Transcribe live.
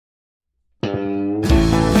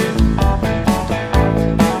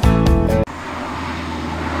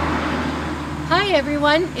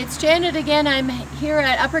everyone, it's Janet again. I'm here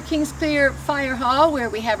at Upper Kingsclear Fire Hall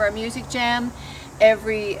where we have our music jam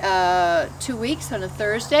every 2 weeks on a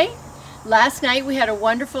Thursday. Last night we had a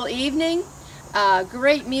wonderful evening.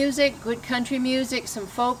 Great music, good country music, some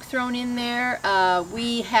folk thrown in there.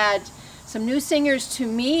 We had some new singers to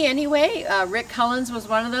me anyway. Rick Cullens was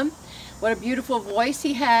one of them. What a beautiful voice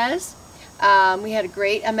he has. We had a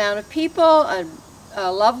great amount of people,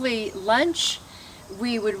 a lovely lunch.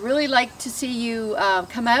 We would really like to see you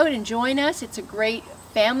come out and join us. It's a great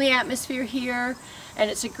family atmosphere here, and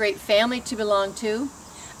it's a great family to belong to.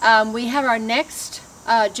 We have our next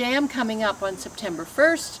jam coming up on September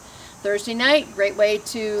 1st, Thursday night. Great way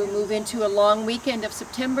to move into a long weekend of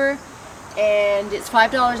September. And it's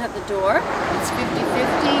 $5 at the door. It's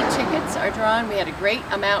 50-50. Tickets are drawn. We had a great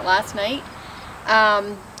amount last night.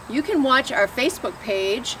 You can watch our Facebook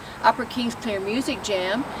page, Upper Kingsclear Music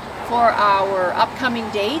Jam, for our upcoming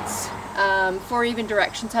dates, for even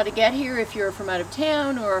directions how to get here if you're from out of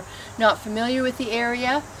town or not familiar with the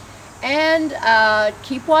area. And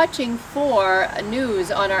keep watching for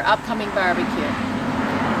news on our upcoming barbecue.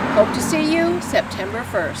 Hope to see you September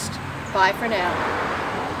 1st. Bye for now.